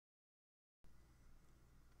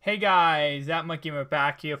Hey guys, that MUT Gamer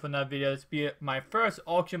back here for another video. This will be my first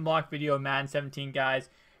auction block video of Madden 17, guys.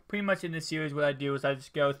 Pretty much in this series, what I do is I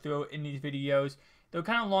just go through in these videos. They're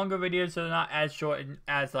kind of longer videos, so they're not as short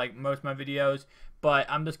as like most of my videos. But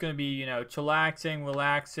I'm just going to be, chillaxing,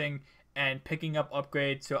 relaxing, and picking up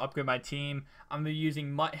upgrades to upgrade my team. I'm going to be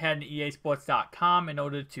using MUThead and EASports.com in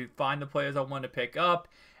order to find the players I want to pick up.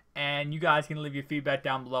 And you guys can leave your feedback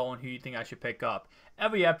down below on who you think I should pick up.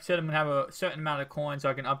 Every episode, I'm going to have a certain amount of coins so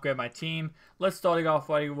I can upgrade my team. Let's start it off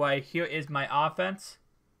right away. Here is my offense.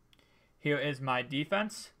 Here is my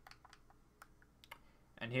defense.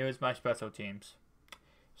 And here is my special teams.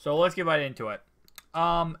 So let's get right into it.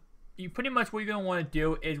 You pretty much what you're going to want to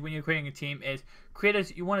do is when you're creating a team is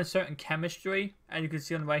you want a certain chemistry, as you can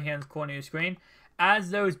see on the right hand corner of your screen.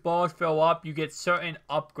 As those balls fill up, you get certain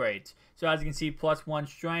upgrades. So as you can see, +1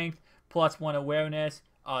 strength, +1 awareness,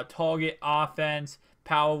 target offense,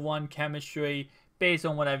 power 1 chemistry, based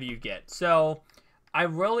on whatever you get. So I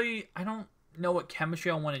don't know what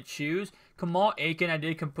chemistry I want to choose. Kamal Aiken, I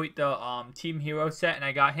did complete the Team Hero set and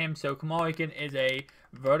I got him. So Kamal Aiken is a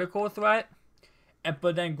vertical threat,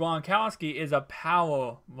 but then Gronkowski is a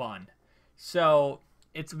power one. So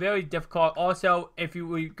it's very difficult. Also, if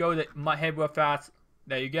we go to MUThead real fast,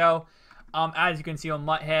 there you go. As you can see on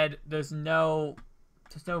MUThead, there's no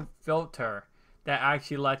filter that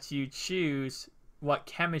actually lets you choose what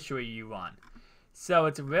chemistry you want. So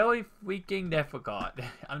it's really freaking difficult.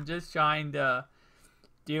 I'm just trying to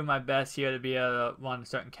do my best here to be able to run a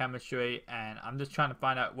certain chemistry, and I'm just trying to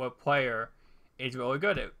find out what player is really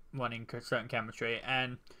good at running certain chemistry.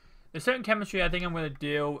 And the certain chemistry I think I'm going to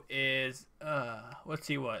do is, let's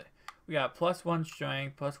see what. We got +1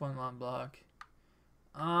 strength, +1 run block.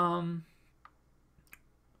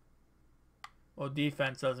 Well,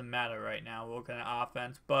 defense doesn't matter right now. We're looking at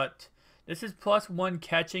offense, but this is +1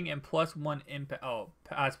 catching and +1 impact. Oh,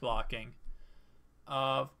 pass blocking.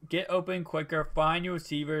 Get open quicker. Find your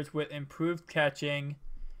receivers with improved catching.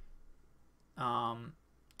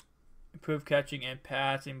 Improved catching and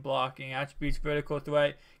passing, blocking attributes. Vertical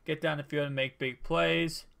threat. Get down the field and make big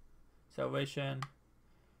plays. Salvation.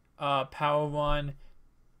 Power 1.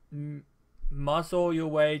 Muscle your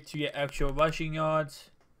way to get extra rushing yards.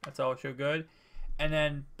 That's also good. And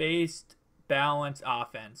then based balance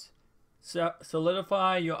offense. So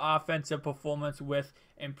solidify your offensive performance with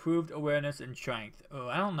improved awareness and strength. Oh,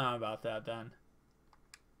 I don't know about that then.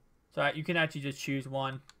 So you can actually just choose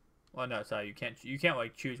one. Well, no, sorry, you can't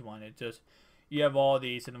like choose one. It's just you have all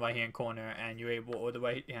these in the right hand corner, and you're able, or the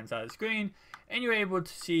right hand side of the screen, and you're able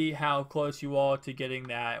to see how close you are to getting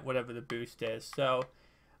that whatever the boost is. So,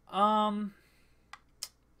 let's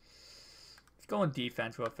go on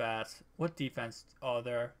defense real fast. What defense are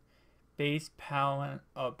there? Base power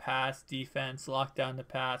pass defense, lock down the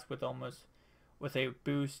pass with a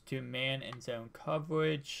boost to man and zone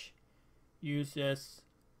coverage. Use this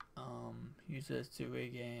to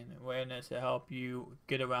regain awareness to help you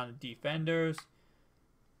get around the defenders.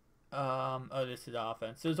 Oh, this is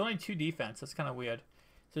offense. So there's only 2 defense. That's kind of weird.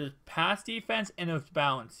 So there's pass defense and there's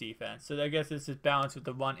balance defense. So I guess this is balanced with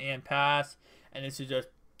the run and pass, and this is just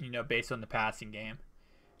based on the passing game.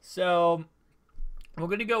 So we're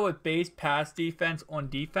gonna go with base pass defense on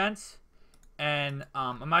defense, and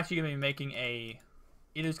I'm actually gonna be making either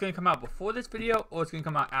it's gonna come out before this video or it's gonna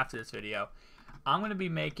come out after this video. I'm gonna be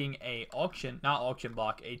making a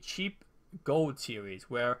cheap gold series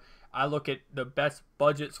where I look at the best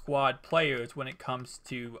budget squad players when it comes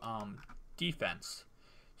to defense.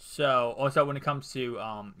 So also when it comes to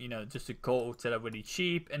just the golds that are really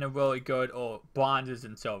cheap and are really good, or bronzes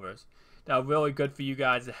and silvers that are really good for you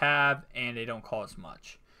guys to have and they don't cost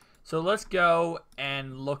much. So let's go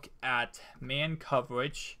and look at man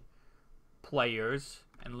coverage players,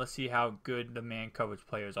 and let's see how good the man coverage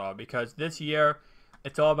players are, because this year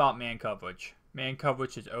it's all about man coverage. Man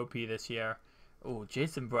coverage is OP this year. Oh,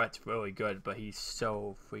 Jason Brett's really good, but he's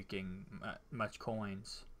so freaking much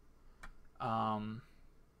coins.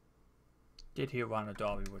 Did hear Ronald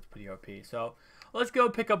Darby was pretty OP. So let's go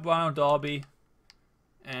pick up Ronald Darby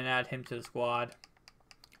and add him to the squad.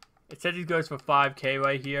 It says he goes for 5K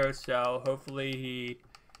right here, so hopefully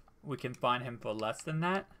we can find him for less than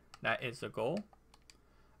that. That is the goal.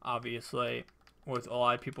 Obviously, with a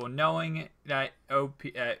lot of people knowing that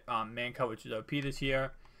man coverage is OP this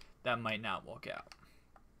year, that might not work out.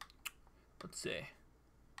 Let's see.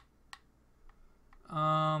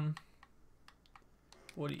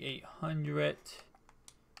 4,800.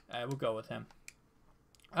 We'll go with him.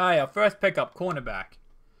 Alright, our first pickup, cornerback.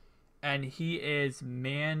 And he is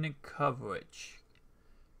man coverage.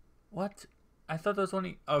 What? I thought there was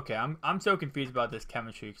only... Okay, I'm so confused about this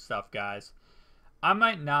chemistry stuff, guys. I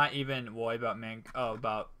might not even worry about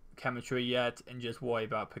about chemistry yet, and just worry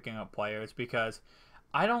about picking up players because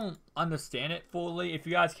I don't understand it fully. If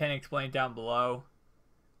you guys can explain it down below,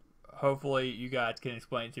 hopefully you guys can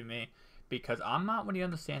explain it to me because I'm not really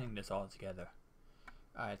understanding this altogether.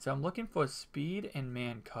 Alright, so I'm looking for speed and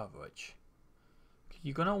man coverage.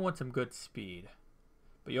 You're going to want some good speed,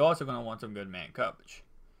 but you're also going to want some good man coverage.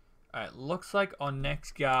 Alright, looks like our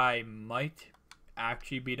next guy might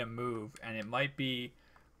actually be the move, and it might be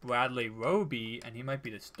Bradley Roby, and he might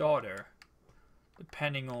be the starter,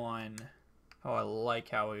 depending on how I like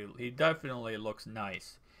how he definitely looks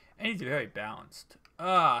nice, and he's very balanced.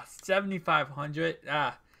 7,500.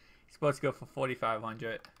 He's supposed to go for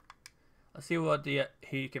 4,500. Let's see what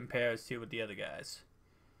he compares to with the other guys.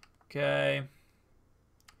 Okay.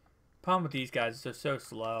 Problem with these guys is they're so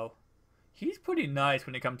slow. He's pretty nice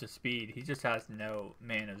when it comes to speed. He just has no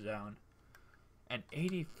mana zone. And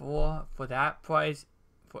 84 for that price,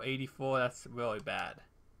 for 84, that's really bad.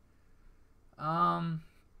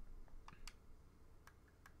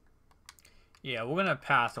 Yeah, we're gonna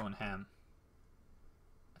pass on him.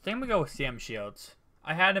 I think I'm gonna go with Sam Shields.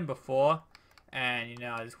 I had him before, and you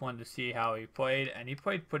know, I just wanted to see how he played, and he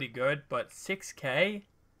played pretty good, but 6K?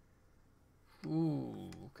 Ooh,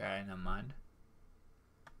 okay, never mind.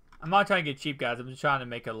 I'm not trying to get cheap, guys. I'm just trying to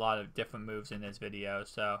make a lot of different moves in this video,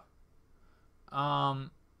 so.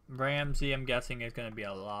 Ramsey, I'm guessing, is going to be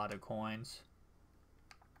a lot of coins.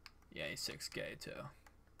 Yeah, he's 6K, too.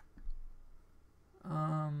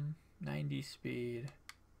 90 speed.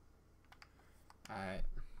 Alright.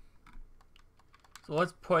 So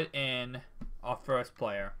let's put in our first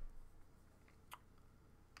player.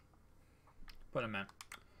 Put him in.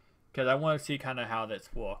 Because I want to see kind of how this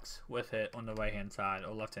works with it on the right-hand side,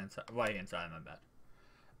 or left-hand side, right-hand side, my bad.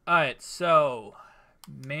 Alright, so,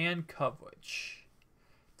 man coverage.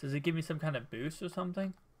 Does it give me some kind of boost or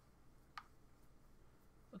something?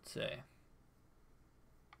 Let's see.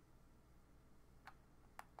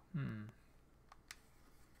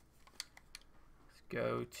 Let's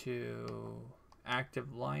go to active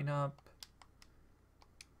lineup.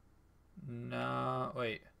 No,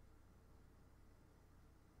 wait.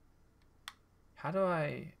 How do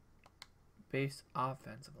I base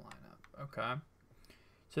offensive lineup? Okay.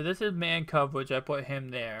 So this is man coverage. I put him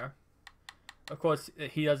there. Of course,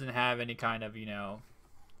 he doesn't have any kind of, you know,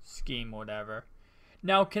 scheme or whatever.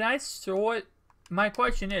 Now, can I sort... My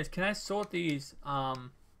question is, can I sort these... Can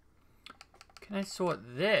I sort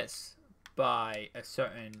this by a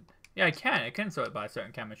certain... Yeah, I can. I can sort it by a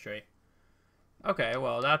certain chemistry. Okay,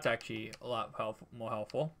 well, that's actually a lot more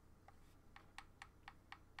helpful.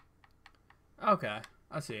 Okay,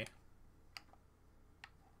 I see.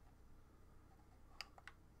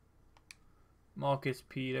 Marcus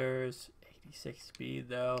Peters, 86 speed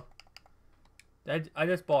though. I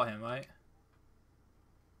just bought him, right?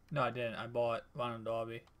 No, I didn't. I bought Ronald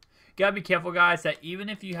Darby. Gotta be careful, guys, that even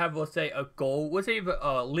if you have, let's say, a gold, let's say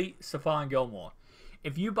elite Stephon Gilmore.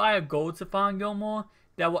 If you buy a gold Stephon Gilmore,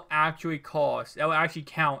 that will actually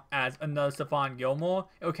count as another Stephon Gilmore.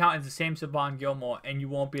 It will count as the same Stephon Gilmore, and you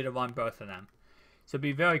won't be able to run both of them. So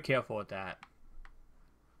be very careful with that.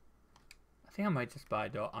 I think I might just buy,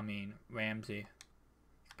 Ramsey.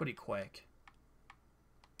 He's pretty quick.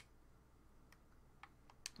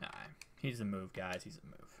 Nah, he's the move, guys. He's the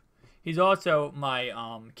move. He's also my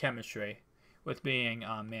chemistry with being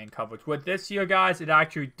man coverage. With this year, guys, it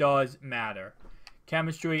actually does matter.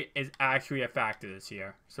 Chemistry is actually a factor this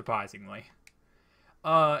year, surprisingly.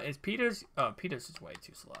 Is Peters... Oh, Peters is way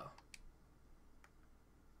too slow.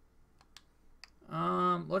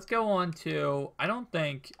 Let's go on to... I don't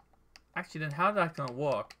think... Actually, then how's that going to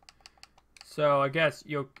work? So, I guess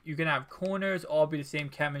you can have corners all be the same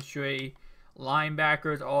chemistry.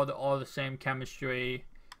 Linebackers all the same chemistry.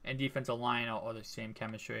 And defensive line all the same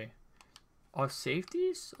chemistry. Are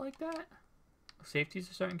safeties like that? Are safeties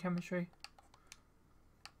a certain chemistry?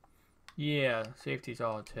 Yeah, safeties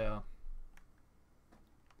all too.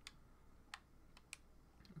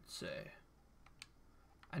 Let's see.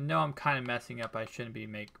 I know I'm kind of messing up. I shouldn't be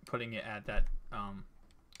putting it at that,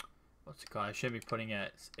 what's it called? I shouldn't be putting it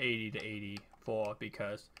at 80 to 84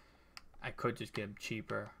 because I could just get them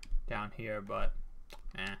cheaper down here, but,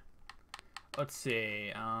 Let's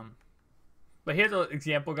see. But here's an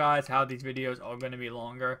example, guys, how these videos are going to be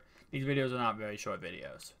longer. These videos are not very short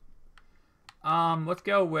videos. Let's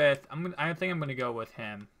go with, I think I'm going to go with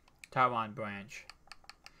him, Tyron Branch.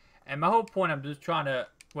 And my whole point, I'm just trying to,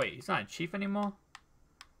 wait, he's not a Chief anymore?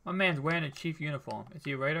 My man's wearing a Chief uniform. Is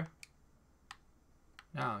he a Raider?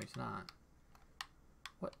 No, he's not.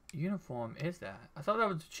 What uniform is that? I thought that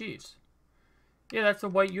was the Chiefs. Yeah, that's the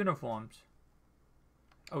white uniforms.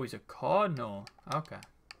 Oh, he's a Cardinal. Okay.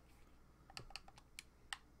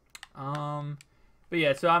 But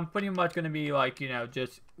yeah, so I'm pretty much going to be like, you know,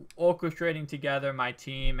 just orchestrating together my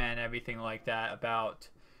team and everything like that about,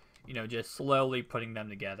 you know, just slowly putting them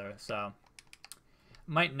together. So,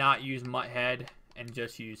 might not use MUT head and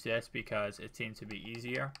just use this because it seems to be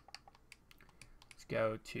easier. Let's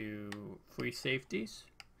go to free safeties.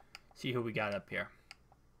 See who we got up here.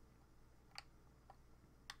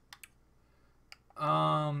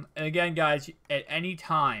 And again, guys, at any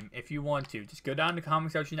time, if you want to, just go down to the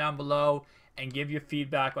comment section down below and give your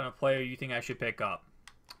feedback on a player you think I should pick up.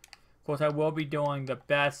 Of course, I will be doing the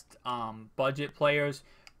best budget players,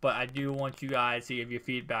 but I do want you guys to give your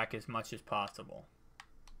feedback as much as possible.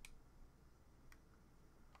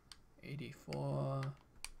 84. Well,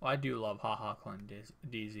 I do love HaHa Clint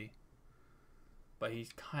DZ, but he's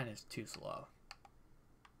kind of too slow.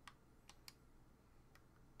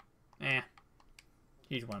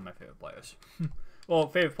 He's one of my favorite players. Well,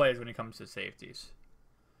 favorite players when it comes to safeties.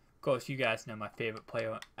 Of course, you guys know my favorite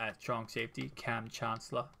player at strong safety, Cam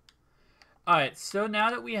Chancellor. Alright, so now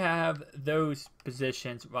that we have those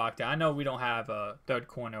positions locked down, I know we don't have a third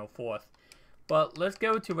corner or fourth, but let's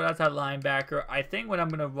go to what outside linebacker. I think what I'm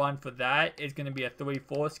going to run for that is going to be a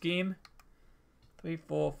 3-4 scheme.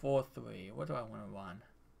 3-4-4-3. What do I want to run?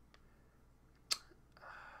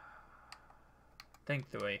 I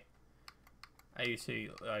think 3. I used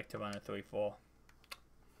to like to run a 3-4.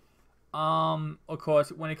 Of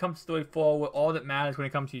course, when it comes to 3-4, all that matters when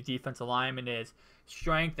it comes to your defensive alignment is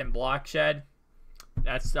strength and block shed.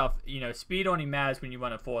 That stuff, you know, speed only matters when you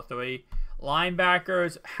run a 4-3.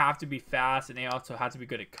 Linebackers have to be fast, and they also have to be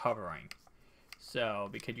good at covering. So,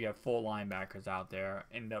 because you have 4 linebackers out there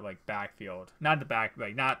in the, like, backfield. Not the back,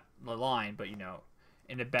 like, not the line, but, you know,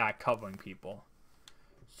 in the back covering people.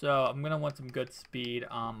 So, I'm going to want some good speed.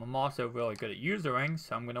 I'm also really good at usering,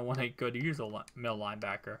 so I'm going to want a good user middle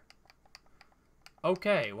linebacker.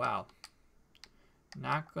 Okay, wow.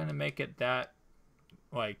 Not going to make it that,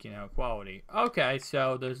 like, you know, quality. Okay,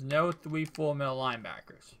 so there's no 3-4 middle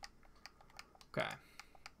linebackers. Okay.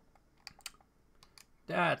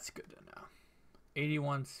 That's good to know.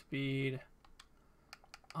 81 speed.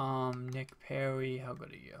 Nick Perry, how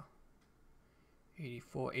good are you?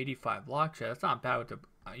 84, 85 block shed. That's not bad with the,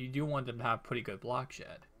 you do want them to have pretty good block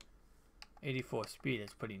shed. 84 speed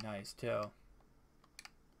is pretty nice too.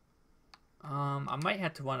 I might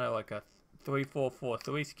have to run like a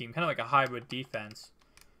 3-4-4-3 scheme, kind of like a hybrid defense,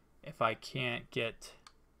 if I can't get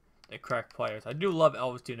the correct players. I do love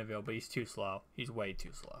Elvis Dunaville, but he's too slow. He's way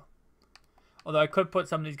too slow. Although I could put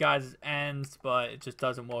some of these guys as ends, but it just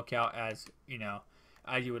doesn't work out as, you know,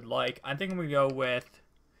 as you would like. I think I'm going to go with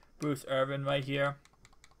Bruce Irvin right here.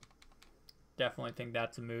 Definitely think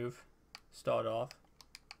that's a move. Start off.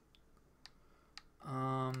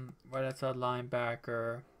 Right outside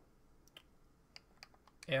linebacker.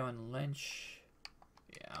 Aaron Lynch.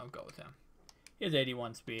 Yeah, I'll go with him. He has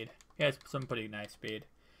 81 speed. He has some pretty nice speed.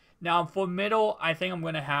 Now, for middle, I think I'm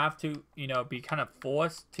going to have to, you know, be kind of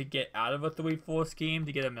forced to get out of a 3-4 scheme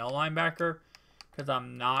to get a middle linebacker. Because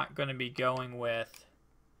I'm not going to be going with,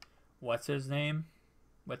 what's his name?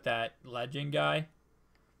 With that legend guy.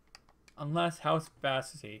 Unless, how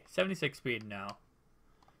fast is he? 76 speed, no.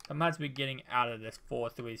 I might have to be getting out of this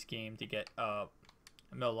 4-3 scheme to get a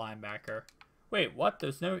middle linebacker. Wait, what?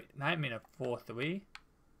 There's no, I mean a 4-3?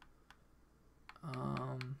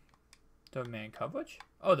 Third man coverage?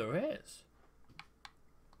 Oh, there is.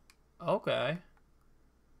 Okay.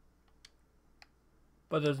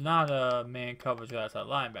 But there's not a man coverage outside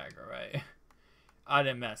linebacker, right? I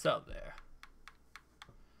didn't mess up there.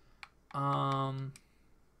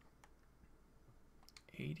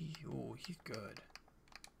 80. Oh, he's good.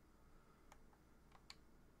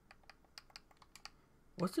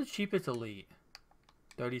 What's the cheapest elite?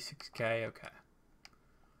 36K. Okay.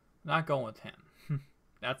 Not going with him.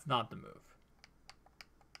 That's not the move.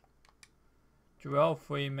 Jarrell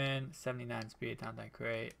Freeman, 79 speed, not that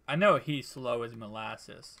great. I know he's slow as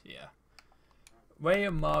molasses. Yeah. Ray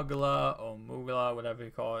Mugla or Mugla, whatever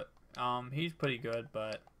you call it. He's pretty good,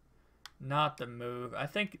 but not the move. I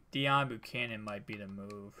think Deion Buchanan might be the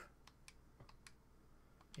move.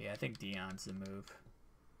 Yeah, I think Deion's the move.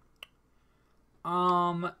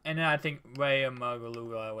 And then I think Ray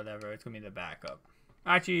Mugla, whatever, it's gonna be the backup.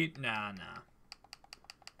 Actually, nah.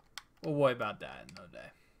 We'll worry about that another day.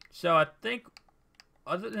 So I think,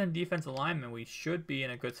 other than defense alignment, we should be in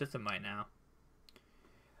a good system right now.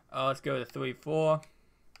 Let's go to 3-4.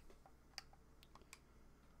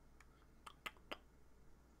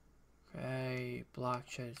 Okay, block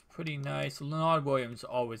shed is pretty nice. Leonard Williams is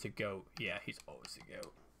always a GOAT. Yeah, he's always a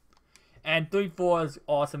GOAT. And 3-4 is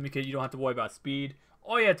awesome because you don't have to worry about speed.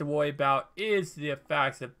 All you have to worry about is the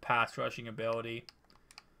effects of pass rushing ability.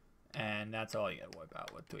 And that's all you got to worry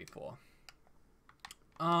about with 3-4.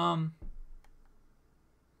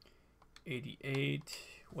 88.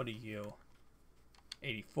 What are you?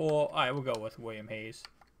 84. Alright, we'll go with William Hayes.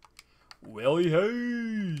 Willie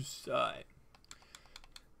Hayes! Alright.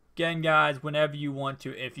 Again, guys, whenever you want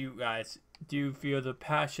to, if you guys do feel the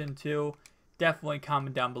passion to, definitely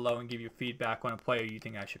comment down below and give your feedback on a player you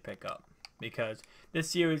think I should pick up. Because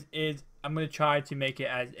this series is, I'm going to try to make it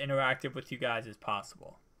as interactive with you guys as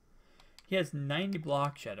possible. He has 90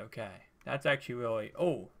 block shed, okay. That's actually really,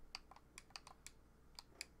 oh.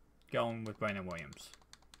 Going with Brandon Williams.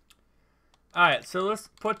 Alright, so let's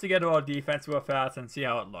put together our defense real fast and see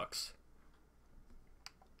how it looks.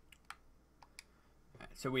 Right,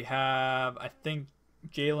 so we have, I think,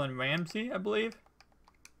 Jalen Ramsey, I believe.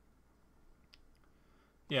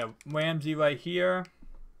 Yeah, Ramsey right here.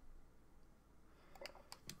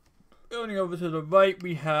 Going over to the right,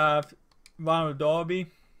 we have Ronald Darby.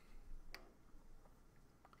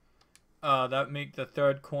 That make the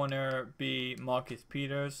third corner be Marcus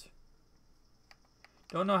Peters.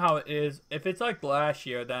 Don't know how it is. If it's like last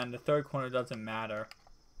year, then the third corner doesn't matter.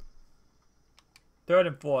 Third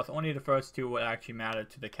and fourth, only the first two would actually matter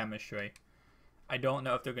to the chemistry. I don't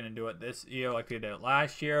know if they're going to do it this year like they did it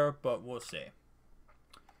last year, but we'll see.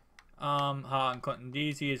 And Clinton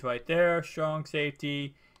Deasy is right there. Strong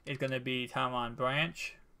safety is going to be Tyron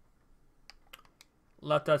Branch.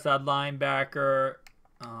 Left outside linebacker.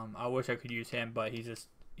 I wish I could use him, but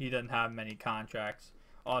he doesn't have many contracts.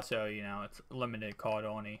 Also, you know, it's limited card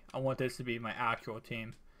only. I want this to be my actual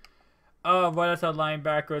team. Right outside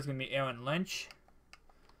linebacker is going to be Aaron Lynch.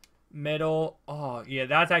 Middle. Oh, yeah,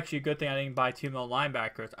 that's actually a good thing I didn't buy 2 middle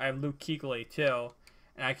linebackers. I have Luke Kuechly too,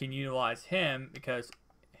 and I can utilize him because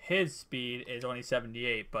his speed is only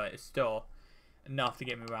 78, but it's still enough to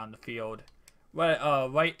get me around the field.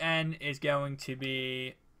 Right end is going to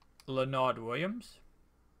be Leonard Williams.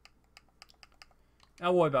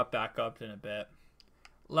 I'll worry about backups in a bit.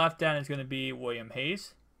 Left end is going to be William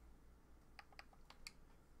Hayes.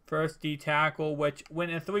 First D tackle, which when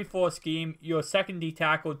in a 3-4 scheme, your second D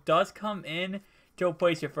tackle does come in to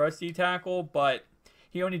replace your first D tackle, but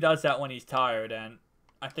he only does that when he's tired, and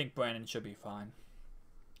I think Brandon should be fine.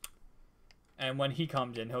 And when he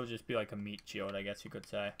comes in, he'll just be like a meat shield, I guess you could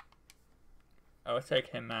say. I would take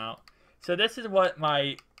him out. So this is what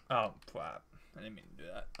my... Oh, crap. I didn't mean to do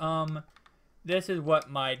that. This is what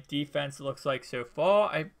my defense looks like so far.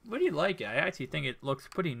 I really like it. I actually think it looks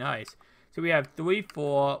pretty nice. So we have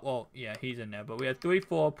 3-4. Well, yeah, he's in there. But we have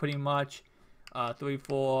 3-4 pretty much.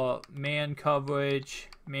 3-4 man coverage.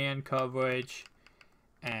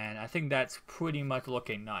 And I think that's pretty much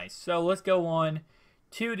looking nice. So let's go on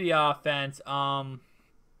to the offense.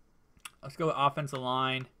 Let's go with offensive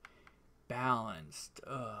line. Balanced.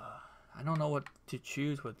 I don't know what to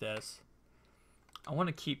choose with this. I want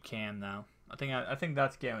to keep Cam though. I think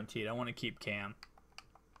that's guaranteed. I want to keep Cam.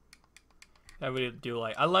 I really do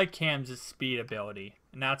like. I like Cam's speed ability,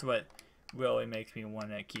 and that's what really makes me want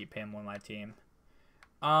to keep him on my team.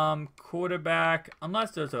 Quarterback,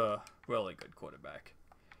 unless there's a really good quarterback,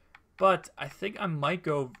 but I think I might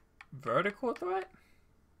go vertical threat.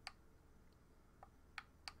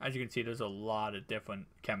 As you can see, there's a lot of different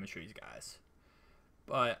chemistries, guys.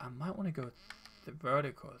 But I might want to go the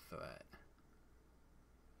vertical threat.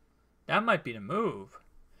 That might be the move.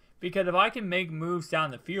 Because if I can make moves down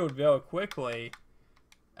the field very quickly,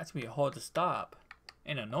 that's going to be hard to stop.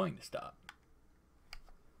 And annoying to stop.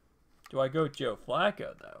 Do I go Joe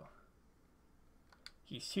Flacco, though?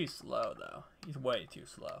 He's too slow, though. He's way too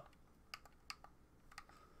slow.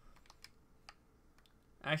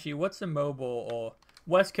 Actually, what's the mobile or...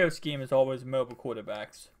 West Coast scheme is always mobile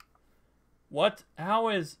quarterbacks. What? How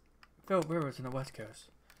is Phil Rivers in the West Coast?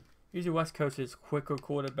 Usually West Coast is quicker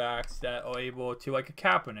quarterbacks that are able to, like a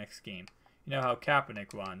Kaepernick scheme. You know how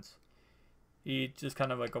Kaepernick runs. He's just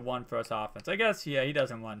kind of like a one-first offense. I guess, yeah, he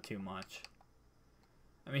doesn't run too much.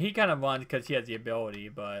 I mean, he kind of runs because he has the ability,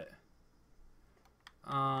 but...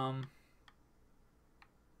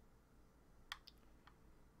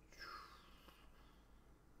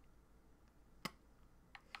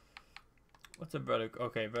 What's a vertical?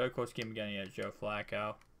 Okay, vertical scheme again. Yeah, Joe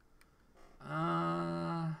Flacco.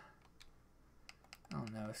 I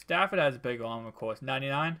don't know. Stafford has a big arm, of course.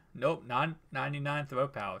 99? Nope, not 99 throw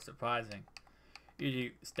power. Surprising.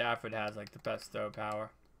 Usually Stafford has like the best throw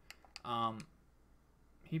power.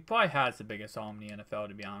 He probably has the biggest arm in the NFL,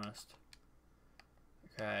 to be honest.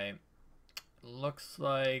 Okay. Looks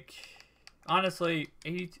like, honestly,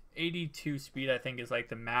 82 speed I think is like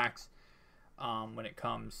the max when it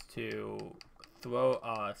comes to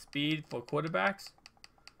speed for quarterbacks.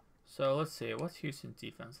 So let's see, what's Houston's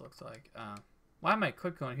defense looks like? Why am I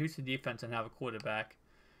clicking on Houston defense and have a quarterback?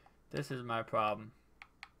 This is my problem.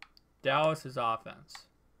 Dallas's offense.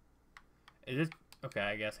 Is it okay?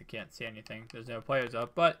 I guess I can't see anything. There's no players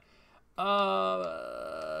up, but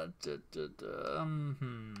I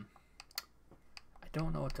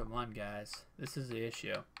don't know what to run, guys. This is the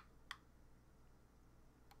issue.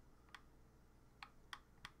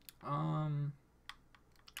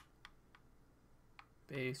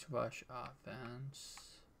 Base rush offense.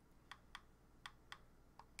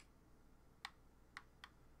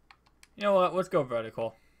 You know what? Let's go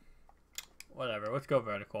vertical. Whatever. Let's go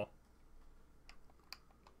vertical.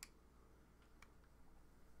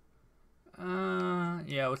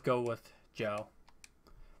 Yeah, let's go with Joe.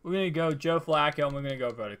 We're going to go Joe Flacco, and we're going to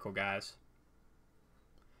go vertical, guys.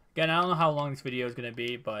 Again, I don't know how long this video is going to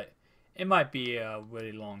be, but it might be a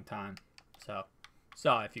really long time. So,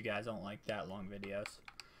 sorry if you guys don't like that long videos.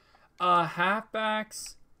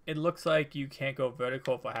 Halfbacks, it looks like you can't go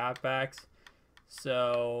vertical for halfbacks.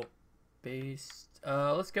 So,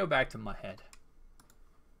 let's go back to my head.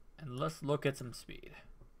 And let's look at some speed.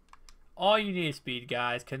 All you need is speed,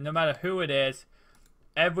 guys, because no matter who it is,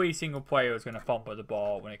 every single player is going to fumble the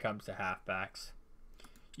ball when it comes to halfbacks.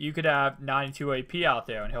 You could have 92 AP out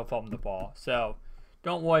there and he'll fumble the ball. So,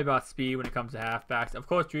 don't worry about speed when it comes to halfbacks. Of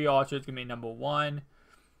course, Dre Archer is going to be number 1.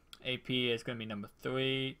 AP is going to be number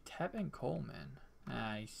 3. Tevin Coleman.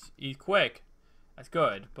 He's quick. That's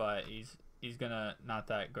good, but he's gonna not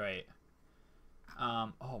that great.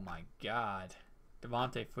 Oh my God,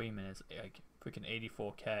 Devontae Freeman is like freaking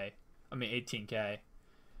 84K. I mean 18K.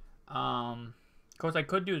 Of course, I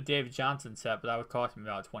could do a David Johnson set, but that would cost me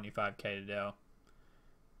about 25K to do.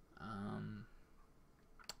 I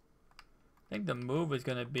think the move is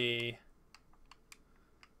gonna be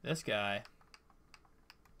this guy.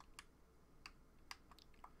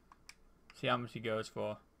 See how much he goes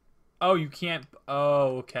for. Oh, you can't.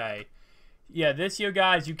 Oh, okay. Yeah, this year,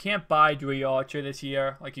 guys, you can't buy Dre Archer this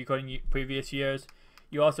year like you could in previous years.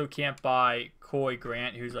 You also can't buy Corey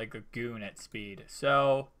Grant, who's like a goon at speed.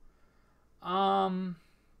 So,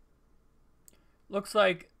 looks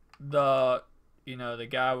like the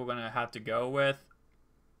guy we're gonna have to go with,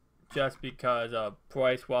 just because of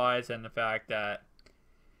price-wise and the fact that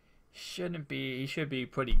he should be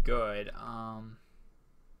pretty good. Of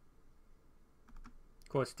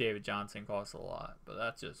course, David Johnson costs a lot, but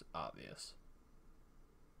that's just obvious.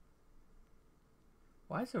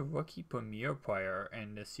 Why is a rookie premier player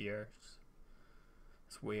in this year?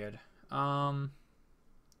 It's weird. Let's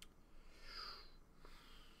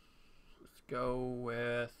go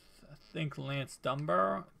with, I think, Lance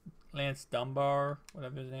Dunbar,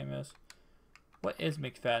 whatever his name is. What is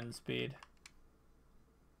McFadden's speed?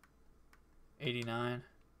 89.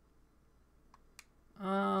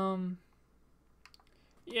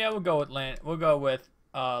 Yeah, we'll go with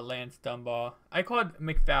Lance Dunbar. I called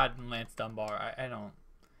McFadden Lance Dunbar. I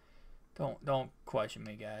don't question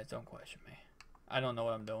me, guys. Don't question me. I don't know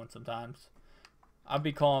what I'm doing sometimes. I'll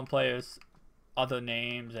be calling players other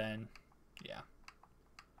names and yeah.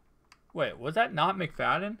 Wait, was that not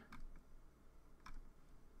McFadden?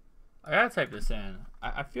 I gotta type this in.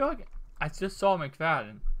 I feel like I just saw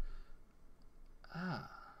McFadden.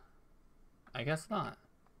 I guess not.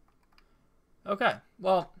 Okay,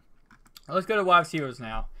 well, let's go to wide receivers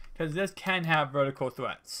now, because this can have vertical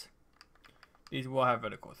threats. These will have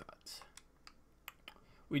vertical threats.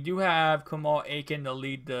 We do have Kamal Aiken to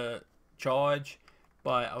lead the charge,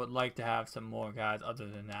 but I would like to have some more guys other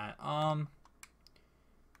than that.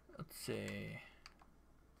 Let's see.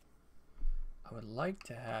 I would like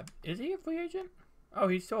to have, is he a free agent? Oh,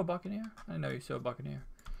 he's still a Buccaneer? I know he's still a Buccaneer.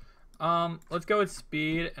 Let's go with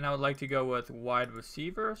speed, and I would like to go with wide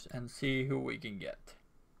receivers and see who we can get.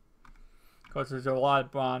 Because there's a lot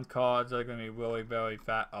of bronze cards that are going to be really, very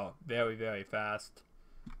fast. Oh, very, very fast.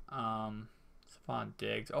 Stephon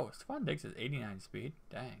Diggs. Oh, Stephon Diggs is 89 speed.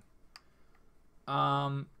 Dang.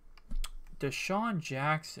 Deshaun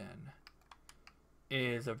Jackson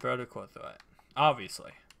is a vertical threat,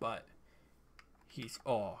 obviously, but he's,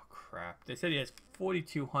 oh crap. They said he has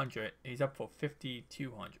 4,200. He's up for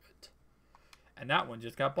 5,200. And that one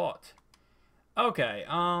just got bought. Okay,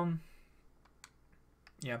 yeah,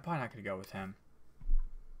 I'm probably not going to go with him.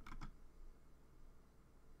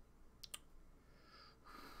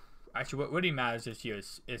 Actually, what really matters this year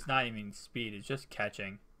is it's not even speed. It's just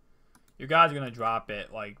catching. Your guys are going to drop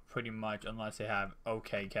it, like, pretty much, unless they have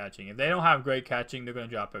okay catching. If they don't have great catching, they're going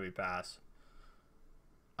to drop every pass.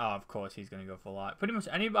 Oh, of course, he's going to go for a lot. Pretty much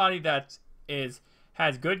anybody that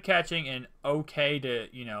has good catching and okay to,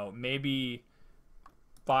 you know, maybe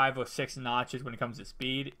 5 or 6 notches when it comes to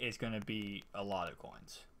speed, is going to be a lot of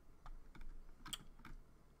coins.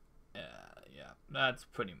 Yeah, that's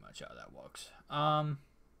pretty much how that works.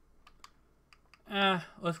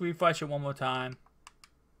 Let's refresh it one more time.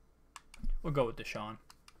 We'll go with Deshaun.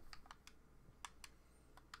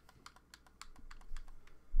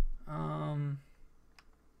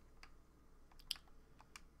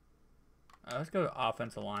 Let's go to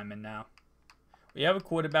offensive lineman now. We have a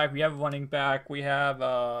quarterback. We have a running back. We have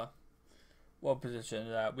what position is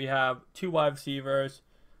that? We have 2 wide receivers.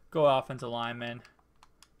 Go offensive lineman.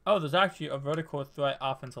 Oh, there's actually a vertical threat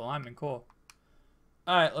offensive lineman. Cool.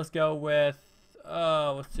 All right, let's go with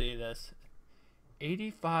let's see this.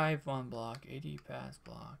 85 run block, 80 pass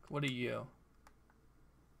block. What are you?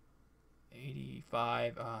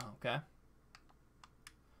 85. Okay.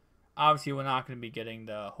 Obviously, we're not going to be getting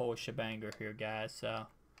the whole shebanger here, guys. So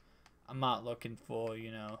I'm not looking for,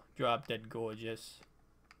 you know, drop dead gorgeous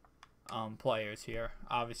players here.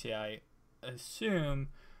 Obviously, I assume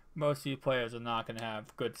most of these players are not going to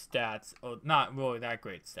have good stats, or not really that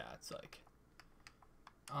great stats. Like,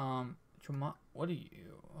 what are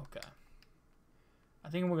you? Okay. I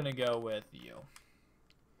think we're going to go with you.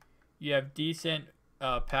 You have decent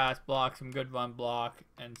pass block, some good run block,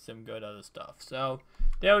 and some good other stuff. So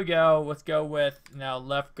there we go. Let's go with now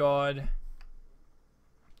left guard.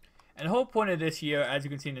 And the whole point of this here, as you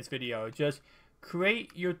can see in this video, is just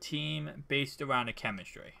create your team based around a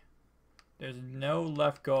chemistry. There's no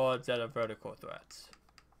left guards that are vertical threats.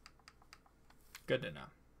 Good to know.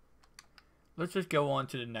 Let's just go on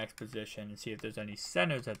to the next position and see if there's any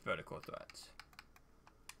centers at vertical threats.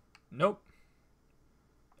 Nope.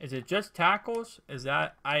 Is it just tackles? Is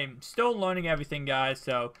that... I'm still learning everything, guys,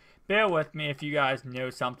 so bear with me if you guys know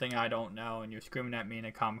something I don't know and you're screaming at me in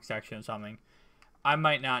the comment section or something. I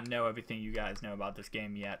might not know everything you guys know about this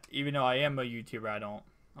game yet. Even though I am a YouTuber,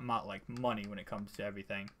 I'm not like money when it comes to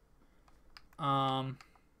everything. Okay,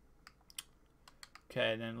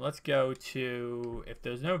 then let's go to... If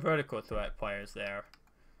there's no vertical threat players there,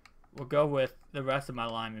 we'll go with the rest of my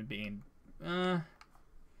linemen being... let's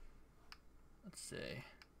see.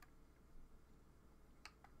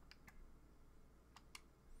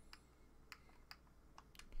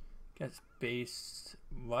 Guess base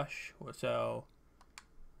rush. So,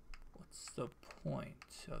 what's the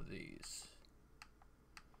point of these?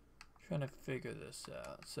 Trying to figure this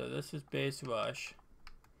out. So this is base rush,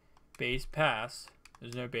 base pass.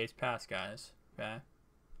 There's no base pass, guys. Okay.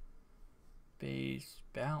 Base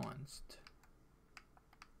balanced.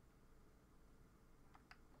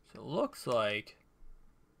 So it looks like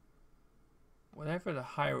whatever the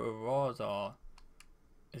higher overalls are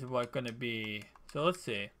is what going to be. So let's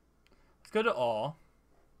see. Let's go to all.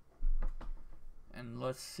 And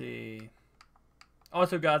let's see.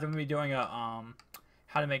 Also, guys, I'm going to be doing a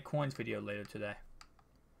how to make coins video later today.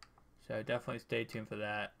 So definitely stay tuned for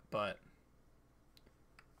that. But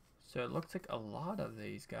so it looks like a lot of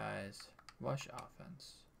these guys rush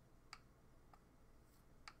offense.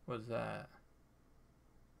 What's that?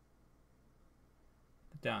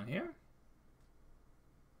 Down here?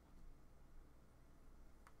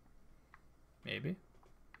 Maybe.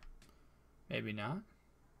 Maybe not.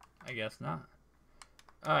 I guess not.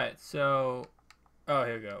 Alright, so... Oh,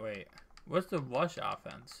 here we go. Wait. What's the rush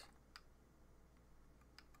offense?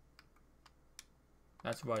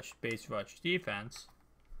 That's rush, base rush defense.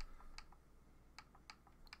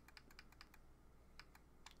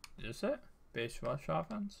 Is it? Base rush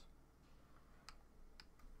offense?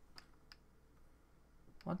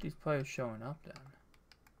 Why aren't these players showing up then?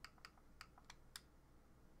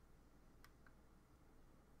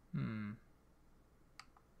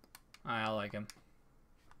 I like him.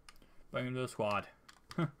 Bring him to the squad.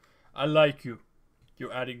 I like you.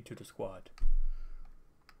 You're adding to the squad.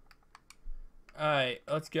 Alright,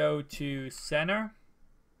 let's go to center.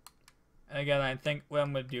 And again, I think what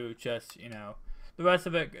I'm going to do is just, you know, the rest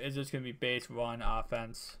of it is just going to be base run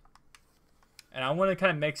offense. And I want to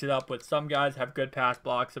kind of mix it up with some guys have good pass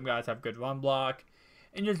block, some guys have good run block.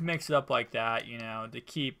 And just mix it up like that, you know, to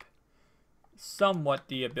keep somewhat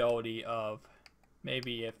the ability of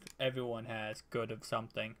maybe if everyone has good of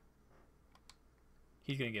something,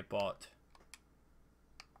 he's going to get bought.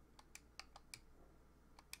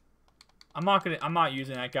 I'm not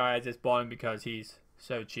using that guy. I just bought him because he's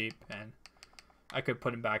so cheap and I could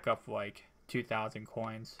put him back up for like 2,000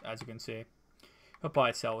 coins, as you can see. He'll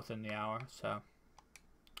probably sell within the hour, so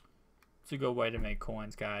it's a good way to make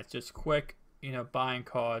coins, guys. Just quick, you know, buying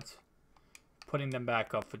cards, putting them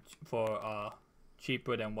back up for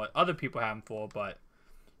cheaper than what other people have them for, but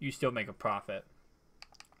you still make a profit.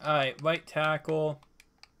 Alright, right tackle.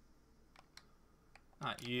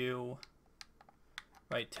 Not you.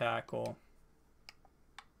 Right tackle.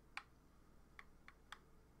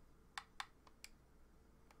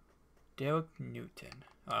 Derek Newton.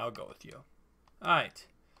 I'll go with you. Alright.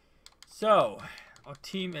 So, our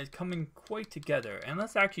team is coming quite together. And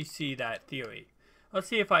let's actually see that theory. Let's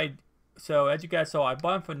see if I... So, as you guys saw, I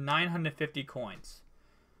bought him for 950 coins.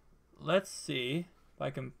 Let's see if I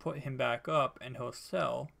can put him back up and he'll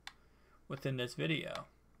sell within this video.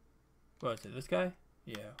 What is it? This guy?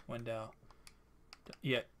 Yeah, Wendell.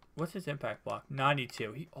 Yeah. What's his impact block?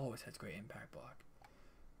 92. He always has great impact block.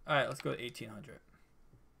 Alright, let's go to 1800. There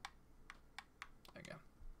we go.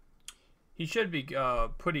 He should be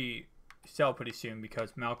sell pretty soon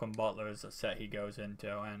because Malcolm Butler is a set he goes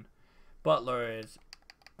into, and Butler is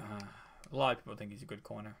a lot of people think he's a good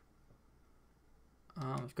corner.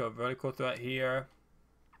 Let's go vertical threat here.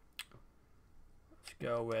 Let's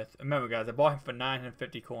go with, remember guys, I bought him for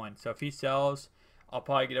 950 coins, so if he sells, I'll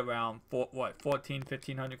probably get around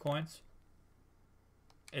 1,500 coins.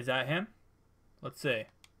 Is that him? Let's see.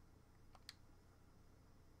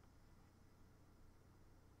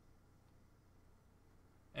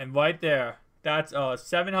 And right there, that's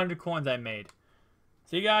 700 coins I made.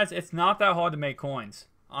 See guys, it's not that hard to make coins,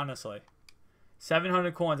 honestly.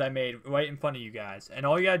 700 coins I made right in front of you guys. And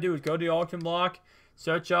all you gotta do is go to the auction block,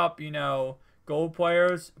 search up, you know, gold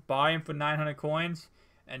players, buy them for 900 coins,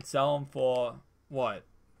 and sell them for, what,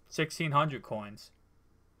 1,600 coins.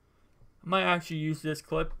 I might actually use this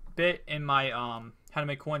clip bit in my how to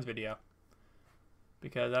make coins video.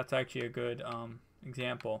 Because that's actually a good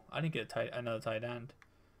example. I didn't get another tight end.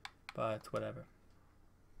 But whatever.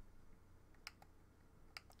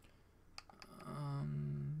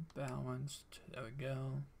 Balanced. There we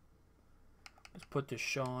go. Let's put the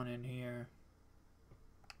Sean in here.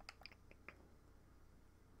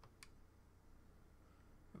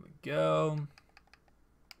 There we go.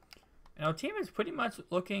 And our team is pretty much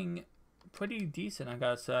looking pretty decent, I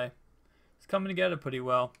gotta say. It's coming together pretty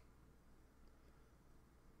well.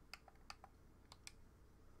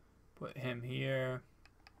 Put him here.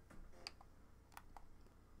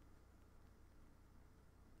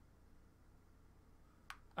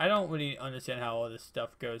 I don't really understand how all this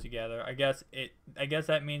stuff goes together. I guess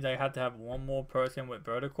that means I have to have one more person with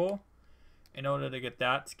vertical in order to get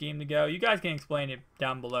that scheme to go. You guys can explain it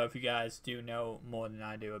down below if you guys do know more than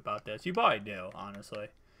I do about this. You probably do, honestly.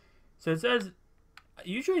 So it says,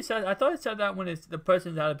 usually it says, I thought it said that when it's the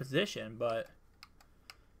person's out of position, but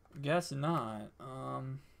I guess not.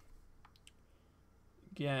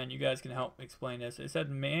 Again, you guys can help explain this. It said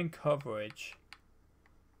man coverage.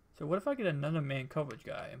 So what if I get another man coverage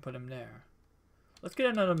guy and put him there? Let's get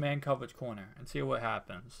another man coverage corner and see what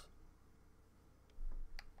happens.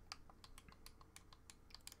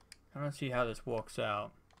 I don't see how this works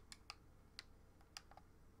out.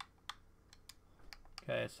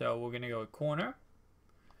 Okay, so we're going to go with corner.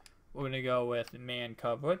 We're going to go with man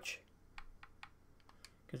coverage.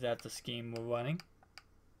 Because that's the scheme we're running.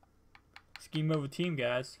 Scheme over team,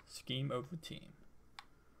 guys. Scheme over team.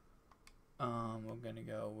 We're gonna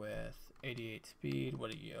go with 88 speed.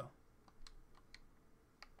 What are you?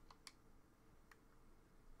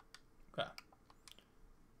 Okay.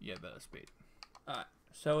 You have better speed. Alright,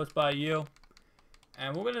 so let's buy you.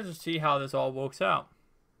 And we're gonna just see how this all works out.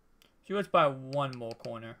 So let's buy one more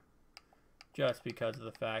corner. Just because of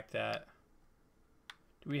the fact that...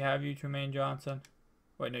 Do we have you, Tremaine Johnson?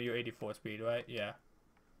 Wait, no, you're 84 speed, right? Yeah.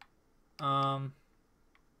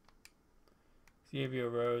 Xavier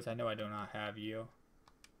Rose, I know I do not have you.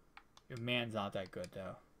 Your man's not that good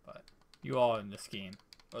though, but you all in the scheme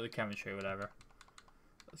or the chemistry, whatever.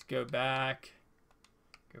 Let's go back.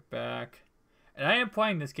 Go back. And I am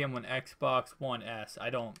playing this game on Xbox One S. I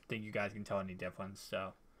don't think you guys can tell any difference,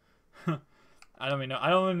 so I don't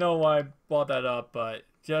even know why I brought that up, but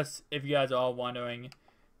just if you guys are all wondering,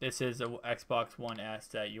 this is a Xbox One S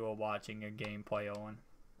that you are watching your gameplay on.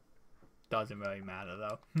 Doesn't really matter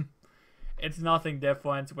though. It's nothing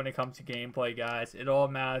different when it comes to gameplay, guys. It all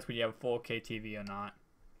matters when you have a 4K TV or not.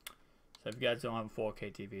 So if you guys don't have a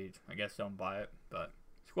 4K TV, I guess don't buy it. But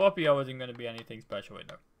Scorpio isn't going to be anything special right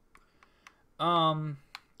now.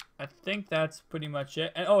 I think that's pretty much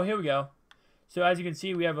it. And oh, here we go. So as you can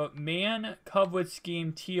see, we have a man coverage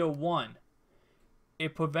scheme tier 1.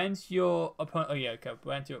 It prevents your opponent. Oh yeah, it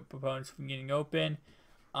prevents your opponents from getting open.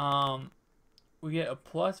 We get a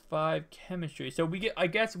 +5 chemistry. So we get, I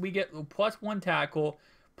guess we get +1 tackle,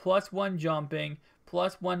 +1 jumping,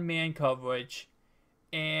 +1 man coverage.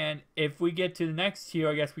 And if we get to the next tier,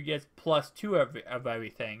 I guess we get +2 of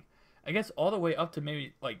everything. I guess all the way up to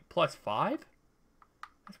maybe like +5?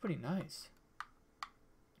 That's pretty nice.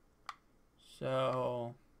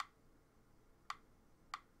 So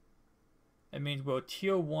that means we're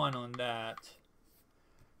tier 1 on that.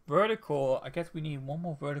 Vertical, I guess we need one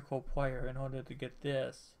more vertical player in order to get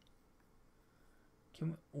this.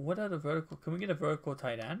 What are the vertical? Can we get a vertical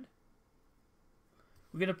tight end?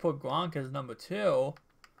 We're going to put Gronk as number 2.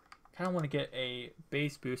 Kind of want to get a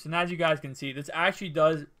base boost. And as you guys can see, this actually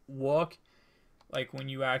does work. Like when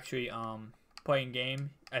you actually play in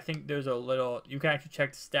game. I think there's a little, you can actually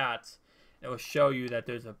check the stats. It will show you that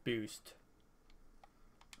there's a boost.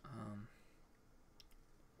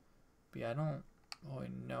 But yeah, I don't really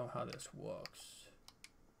know how this works.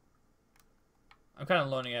 I'm kind of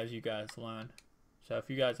learning as you guys learn. So if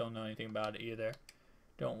you guys don't know anything about it either,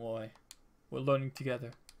 don't worry. We're learning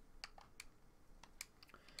together.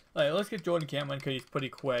 Alright, let's get Jordan Cameron because he's pretty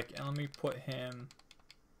quick. And let me put him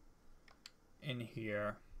in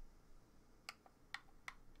here.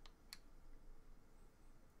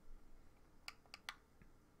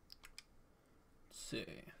 Let's see.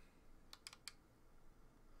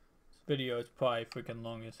 This video is probably freaking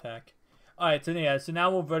long as heck. Alright, so yeah, so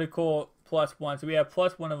now we're vertical +1. So we have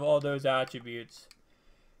 +1 of all those attributes.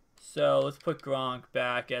 So let's put Gronk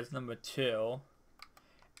back as number 2.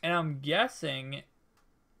 And I'm guessing,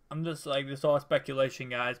 I'm just like, this is all speculation,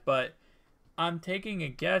 guys, but I'm taking a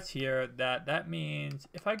guess here that that means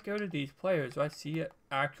if I go to these players, do I see an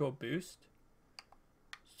actual boost?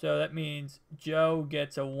 So that means Joe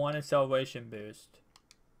gets a 1 acceleration boost.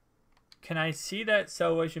 Can I see that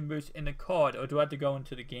acceleration boost in the card, or do I have to go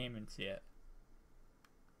into the game and see it?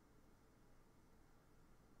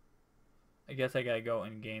 I guess I gotta go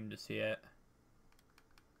in game to see it.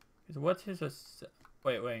 Because what's his...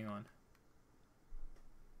 Wait, hang on.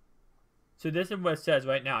 So this is what it says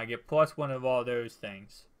right now. I get +1 of all those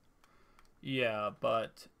things. Yeah,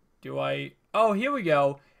 but do I... Oh, here we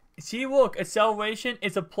go. See, look, acceleration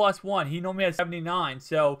is a +1. He normally has 79,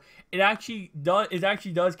 so it actually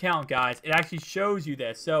does count, guys. It actually shows you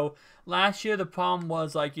this. So last year the problem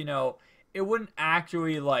was, like, you know, it wouldn't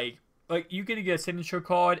actually like you could get a signature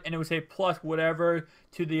card and it would say plus whatever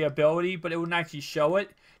to the ability, but it wouldn't actually show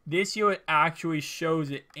it. This year it actually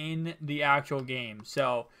shows it in the actual game.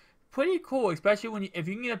 So pretty cool, especially when if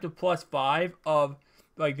you can get up to +5 of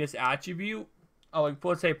like this attribute, like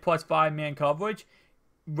let's say +5 man coverage.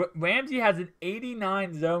 Ramsey has an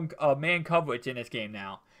 89 zone man coverage in this game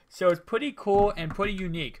now. So it's pretty cool and pretty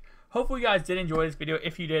unique. Hopefully you guys did enjoy this video.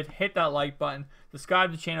 If you did, hit that like button.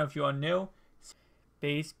 Subscribe to the channel if you are new.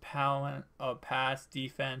 Base power pass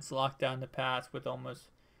defense. Lock down the pass with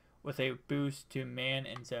a boost to man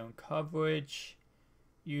and zone coverage.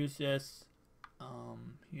 Use this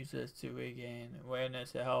to regain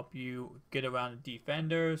awareness to help you get around the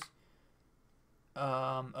defenders.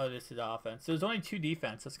 Oh, this is offense. So there's only 2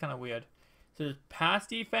 defense. That's kind of weird. So there's pass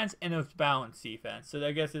defense and there's balance defense. So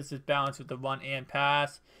I guess this is balanced with the run and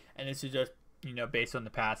pass, and this is just, you know, based on the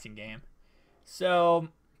passing game. So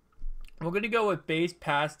we're gonna go with base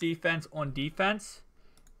pass defense on defense,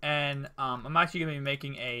 and I'm actually gonna be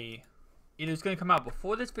making either it's gonna come out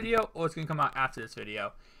before this video or it's gonna come out after this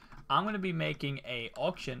video. I'm gonna be making a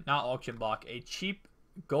cheap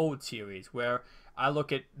gold series where I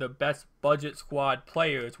look at the best budget squad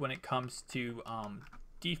players when it comes to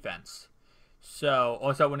defense. So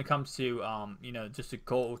also when it comes to you know, just the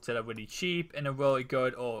golds that are really cheap and are really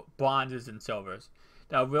good, or bronzes and silvers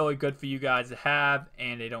that are really good for you guys to have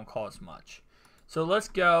and they don't cost much. So let's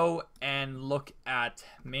go and look at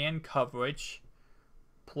man coverage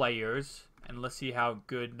players, and let's see how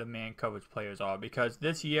good the man coverage players are, because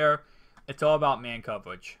this year it's all about man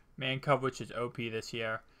coverage. Man coverage is OP this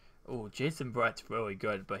year. Oh, Jason Brett's really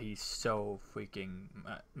good, but he's so freaking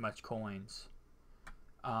much coins.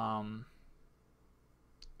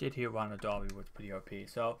 Did hear Ronald Darby was pretty OP.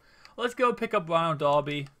 So let's go pick up Ronald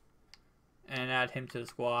Darby and add him to the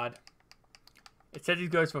squad. It says he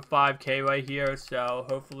goes for 5K right here, so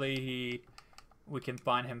hopefully we can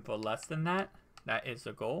find him for less than that. That is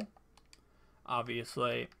the goal.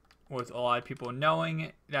 Obviously, with a lot of people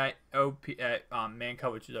knowing that man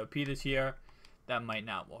coverage is OP this year, that might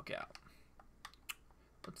not work out.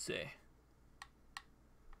 Let's see.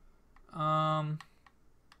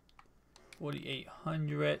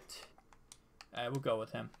 4,800. We'll go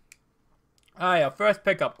with him. Alright, our first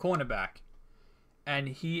pickup, cornerback. And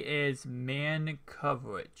he is man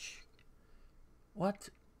coverage. What?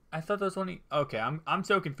 I thought there was only... Okay, I'm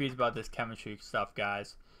so confused about this chemistry stuff,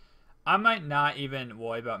 guys. I might not even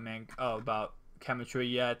worry about about chemistry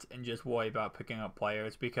yet and just worry about picking up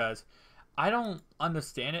players, because I don't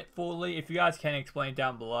understand it fully. If you guys can explain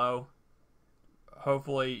down below,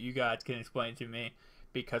 hopefully you guys can explain it to me,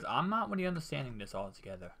 because I'm not really understanding this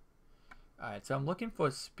altogether. Alright, so I'm looking for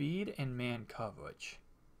speed and man coverage.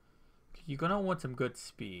 You're going to want some good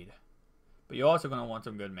speed, but you're also going to want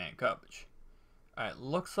some good man coverage. Alright,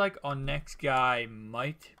 looks like our next guy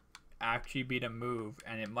might actually be the move,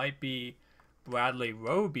 and it might be Bradley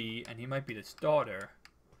Roby, and he might be the starter,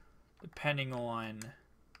 depending on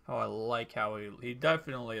how I like how he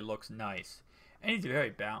definitely looks nice, and he's very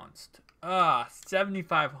balanced.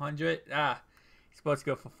 7,500. He's supposed to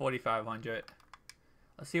go for 4,500.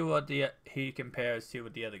 Let's see what he compares to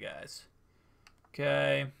with the other guys.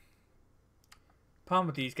 Okay. Problem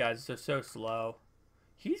with these guys is they're so slow.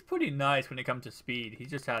 He's pretty nice when it comes to speed. He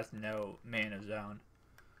just has no mana zone.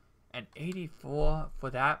 And 84 for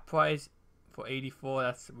that price, for 84,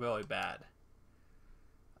 that's really bad.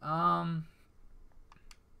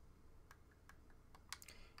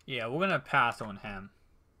 Yeah, we're gonna pass on him.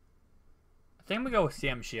 I think we go with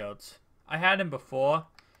Sam Shields. I had him before,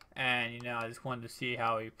 and you know, I just wanted to see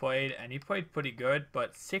how he played, and he played pretty good.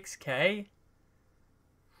 But 6K.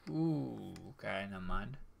 Ooh, okay, never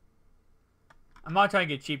mind. I'm not trying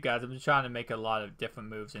to get cheap, guys. I'm just trying to make a lot of different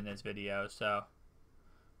moves in this video. So,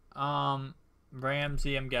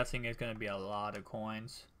 Ramsey, I'm guessing, is going to be a lot of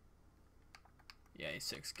coins. Yeah, he's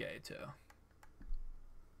 6K too.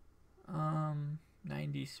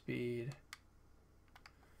 90 speed.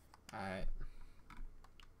 Alright.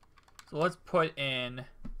 So let's put in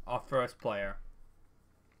our first player.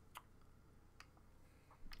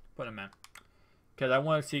 Put him in. Because I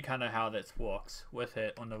want to see kind of how this works with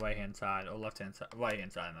it on the right hand side or left hand side, right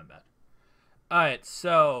hand side, my bad. Alright,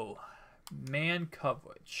 so man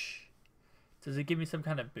coverage. Does it give me some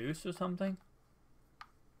kind of boost or something?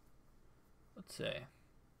 Let's see.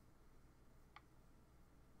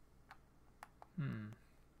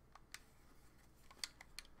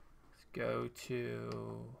 Let's go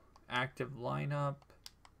to active lineup.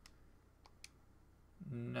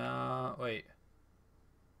 No, wait.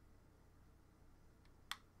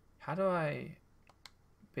 How do I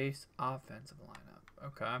base offensive lineup?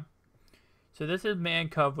 Okay. So this is man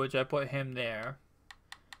coverage. I put him there.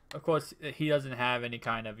 Of course, he doesn't have any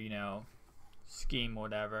kind of, you know, scheme or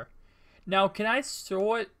whatever. Now, can I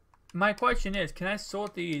sort? My question is, can I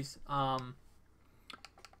sort these?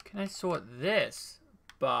 Can I sort this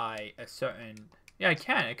by a certain? Yeah, I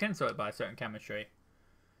can. I can sort it by a certain chemistry.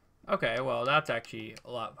 Okay, well, that's actually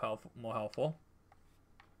a lot more helpful.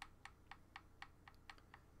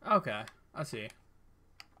 Okay, I see.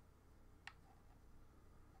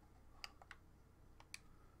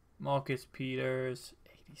 Marcus Peters,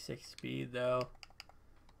 86 speed though.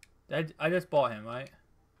 I just bought him, right?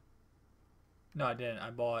 No, I didn't. I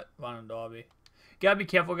bought Ronald Darby. You gotta be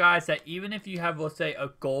careful, guys, that even if you have, let's say,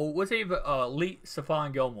 a gold, let's say elite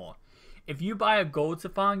Stephon Gilmore. If you buy a gold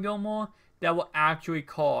Stephon Gilmore, that will actually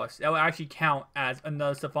count as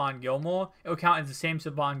another Stephon Gilmore. It will count as the same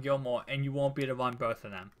Stephon Gilmore, and you won't be able to run both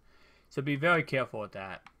of them. So be very careful with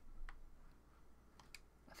that.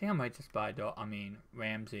 I think I might just buy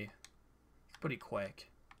Ramsey. He's pretty quick.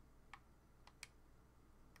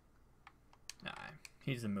 Nah,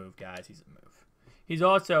 he's the move, guys. He's the move. He's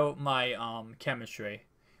also my chemistry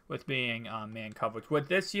with being man coverage. With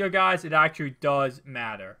this year, guys, it actually does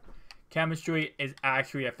matter. Chemistry is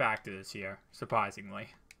actually a factor this year, surprisingly.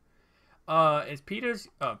 Is Peters?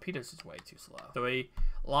 Oh, Peters is way too slow. 3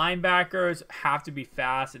 linebackers have to be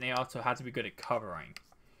fast, and they also have to be good at covering.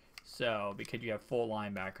 So, because you have 4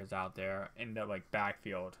 linebackers out there in the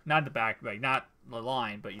backfield, not the back, not the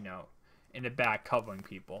line, but you know, in the back covering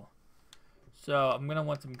people. So I'm gonna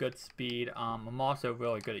want some good speed. I'm also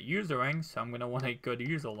really good at usering, so I'm gonna want a good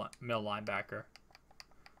middle linebacker.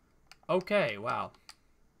 Okay, wow.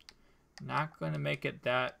 Not gonna make it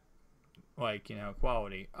that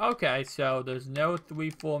quality. Okay, so there's no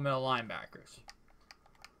 3-4 middle linebackers.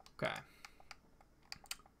 Okay.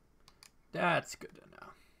 That's good to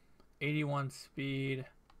know. 81 speed.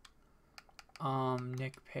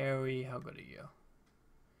 Nick Perry, how good are you?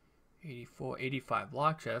 84, 85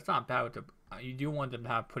 block shed. That's not bad with the you do want them to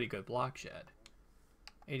have pretty good block shed.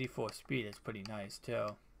 84 speed is pretty nice too.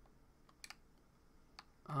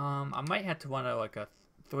 I might have to run a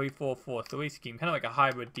 3-4-4-3 scheme, kind of like a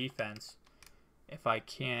hybrid defense, if I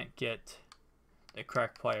can't get the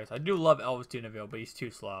correct players. I do love Elvis Dunaville, but he's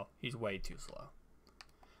too slow. He's way too slow.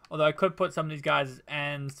 Although I could put some of these guys as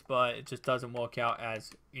ends, but it just doesn't work out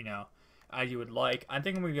as, you know, as you would like. I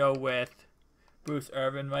think I'm going to go with Bruce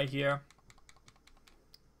Irvin right here.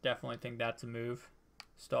 Definitely think that's a move.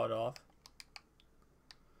 Start off.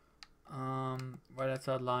 Right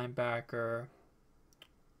outside linebacker.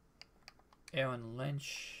 Aaron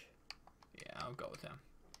Lynch. Yeah, I'll go with him.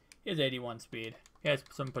 He has 81 speed. He has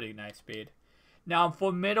some pretty nice speed. Now,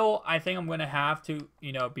 for middle, I think I'm going to have to,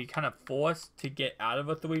 you know, be kind of forced to get out of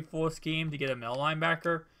a 3-4 scheme to get a middle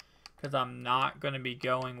linebacker. Because I'm not going to be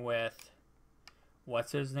going with,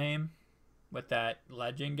 what's his name? With that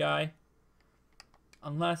legend guy.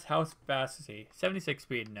 Unless, how fast is he? 76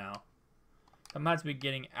 speed, no. I'm going to have to be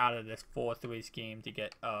getting out of this 4-3 scheme to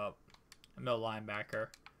get a middle linebacker.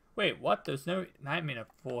 Wait, what? There's no, I mean a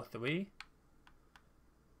 4-3?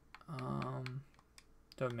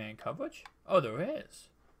 Third man coverage? Oh, there is.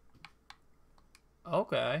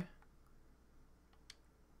 Okay.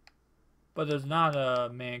 But there's not a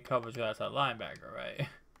man coverage outside linebacker, right?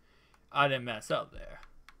 I didn't mess up there.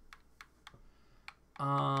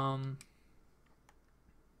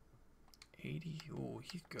 80. Oh,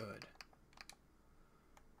 he's good.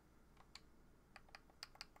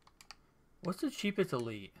 What's the cheapest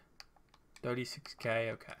elite?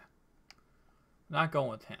 36K. Okay. Not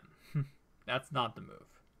going with him. That's not the move.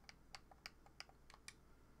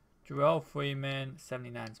 Jarrell Freeman,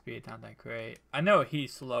 79 speed, not that great. I know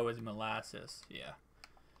he's slow as molasses. Yeah.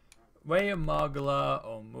 Ray Mugla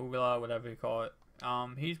or Mugla, whatever you call it.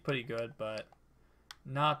 He's pretty good, but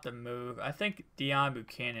not the move. I think Deion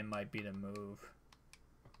Buchanan might be the move.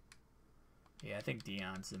 Yeah, I think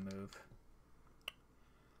Deion's the move.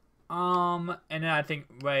 And then I think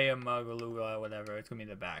Ray Mugla, whatever, it's gonna be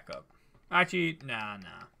the backup. Actually, nah.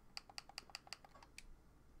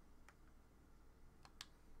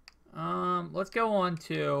 Let's go on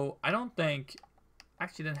to, I don't think,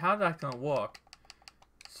 actually then how's that gonna work?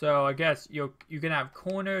 So I guess you can have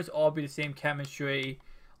corners all be the same chemistry,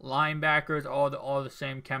 linebackers all the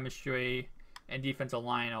same chemistry, and defensive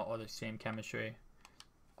line all the same chemistry.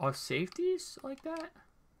 Are safeties like that?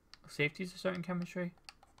 Safeties a certain chemistry?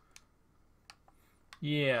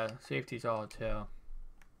 Yeah, safeties all too.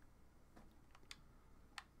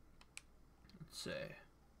 Let's see.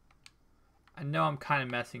 I know I'm kind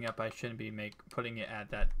of messing up. I shouldn't be putting it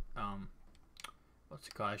at that, what's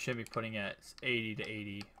it called? I should be putting it at 80 to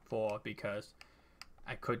 84 because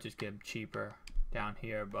I could just get them cheaper down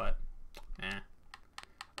here, but,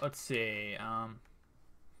 Let's see,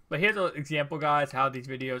 but here's an example, guys, how these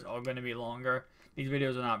videos are going to be longer. These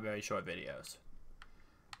videos are not very short videos.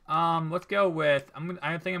 Let's go with,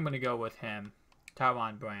 I think I'm going to go with him,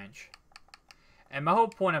 Tyron Branch. And my whole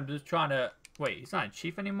point, I'm just trying to, wait, he's not a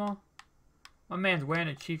Chief anymore? My man's wearing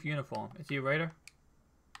a Chief uniform. Is he a Raider?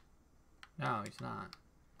 No, he's not.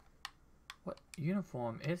 What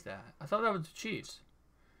uniform is that? I thought that was the Chiefs.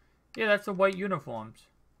 Yeah, that's the white uniforms.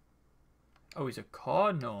 Oh, he's a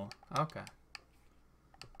Cardinal. Okay.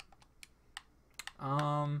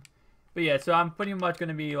 But yeah, so I'm pretty much going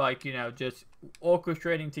to be like, you know, just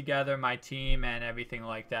orchestrating together my team and everything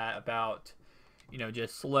like that about, you know,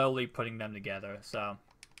 just slowly putting them together. So,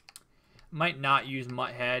 might not use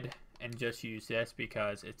MUT head and just use this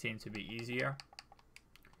because it seems to be easier.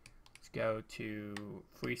 Let's go to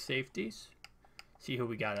free safeties. See who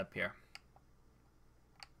we got up here.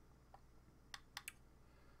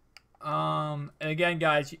 And again,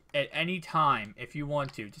 guys, at any time, if you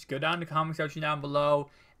want to, just go down to the comment section down below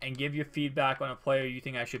and give your feedback on a player you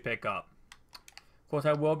think I should pick up. Of course,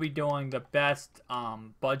 I will be doing the best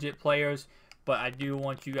budget players, but I do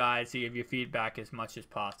want you guys to give your feedback as much as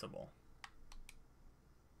possible.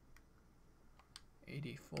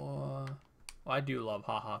 84. Well, I do love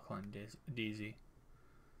Ha Clint Deasy,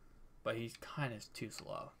 but he's kind of too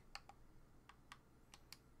slow.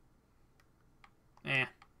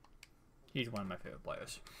 He's one of my favorite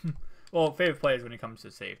players. Well, favorite players when it comes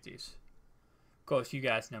to safeties. Of course, you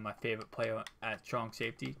guys know my favorite player at strong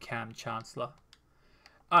safety, Cam Chancellor.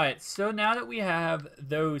 Alright, so now that we have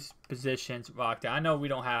those positions locked down, I know we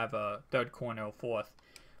don't have a third corner or fourth,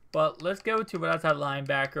 but let's go to what outside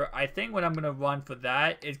linebacker. I think what I'm going to run for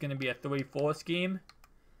that is going to be a 3-4 scheme.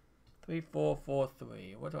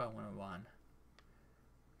 3-4-4-3. What do I want to run?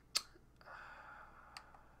 I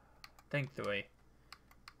think 3.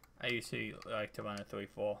 I usually like to run a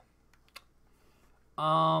 3-4.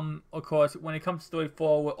 Of course, when it comes to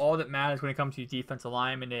 3-4, all that matters when it comes to your defensive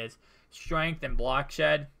lineman is strength and block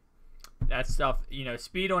shed. That stuff, you know,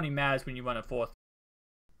 speed only matters when you run a 4.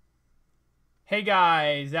 Hey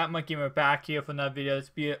guys, that MUT Gamer back here for another video.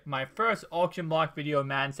 This will be my first auction block video of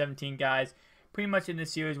Madden 17, guys. Pretty much in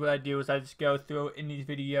this series, what I do is I just go through in these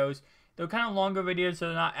videos. They're kind of longer videos, so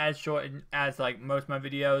they're not as short as like most of my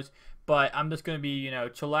videos. But I'm just going to be, you know,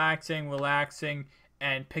 chillaxing, relaxing,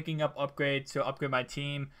 and picking up upgrades to upgrade my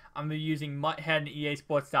team. I'm going to be using MUThead and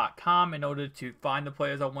EASports.com in order to find the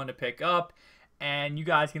players I want to pick up. and you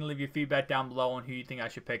guys can leave your feedback down below on who you think I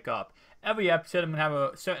should pick up. Every episode, I'm going to have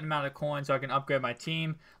a certain amount of coins so I can upgrade my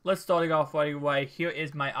team. Let's start it off right away. Here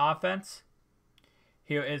is my offense.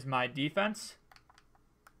 Here is my defense.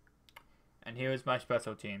 And here is my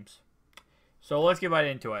special teams. So let's get right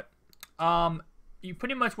into it. You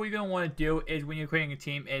pretty much what you're going to want to do is when you're creating a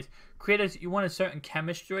team is you want a certain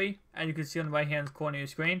chemistry, as you can see on the right hand corner of your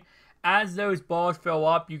screen. As those balls fill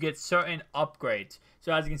up, you get certain upgrades.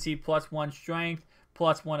 So as you can see, +1 strength,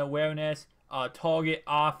 +1 awareness, target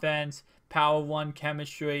offense, power 1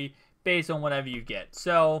 chemistry, based on whatever you get.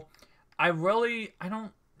 So I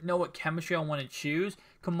don't know what chemistry I want to choose.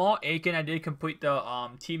 Kamal Aiken, I did complete the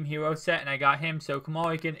Team Hero set and I got him. So Kamal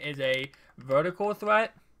Aiken is a vertical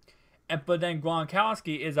threat, but then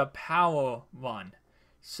Gronkowski is a power 1.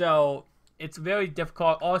 So it's very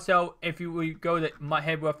difficult. Also, if we go to MUT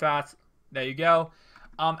Head real fast, there you go.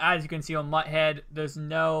 As you can see on MUT Head, there's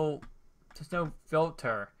no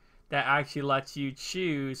filter that actually lets you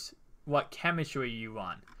choose what chemistry you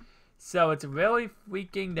want. So it's really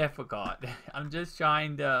freaking difficult. I'm just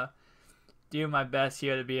trying to do my best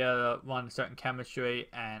here to be able to run a certain chemistry,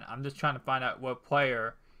 and I'm just trying to find out what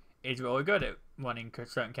player is really good at running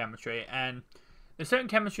certain chemistry. And the certain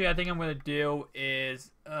chemistry I think I'm going to do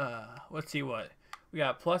is, let's see what. We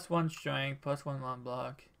got +1 strength, +1 long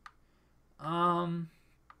block.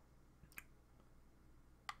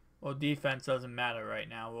 Well, defense doesn't matter right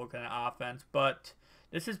now. We're looking at offense, but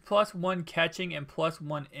this is +1 catching and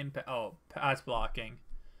 +1 impact. Oh, pass blocking.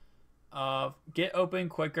 Get open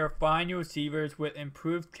quicker. Find your receivers with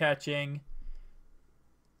improved catching.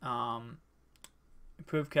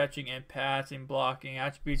 Improved catching and passing, blocking,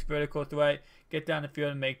 attributes, vertical threat. Get down the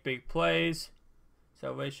field and make big plays.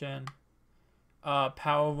 Salvation.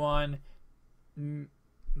 Power 1.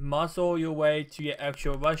 Muscle your way to get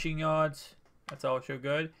extra rushing yards. That's also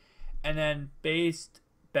good. And then based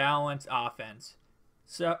balance offense.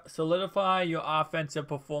 So solidify your offensive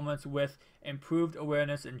performance with improved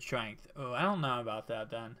awareness and strength. Oh, I don't know about that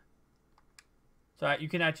then. So you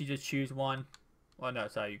can actually just choose one. Well, no,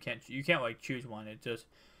 sorry, you can't like choose one. It just,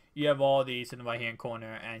 you have all these in the right hand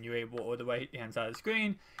corner, and you're able, or the right hand side of the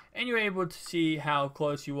screen, and you're able to see how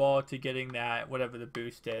close you are to getting that, whatever the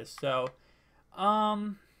boost is. So,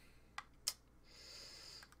 let's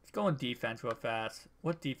go on defense real fast.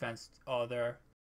 What defense are there?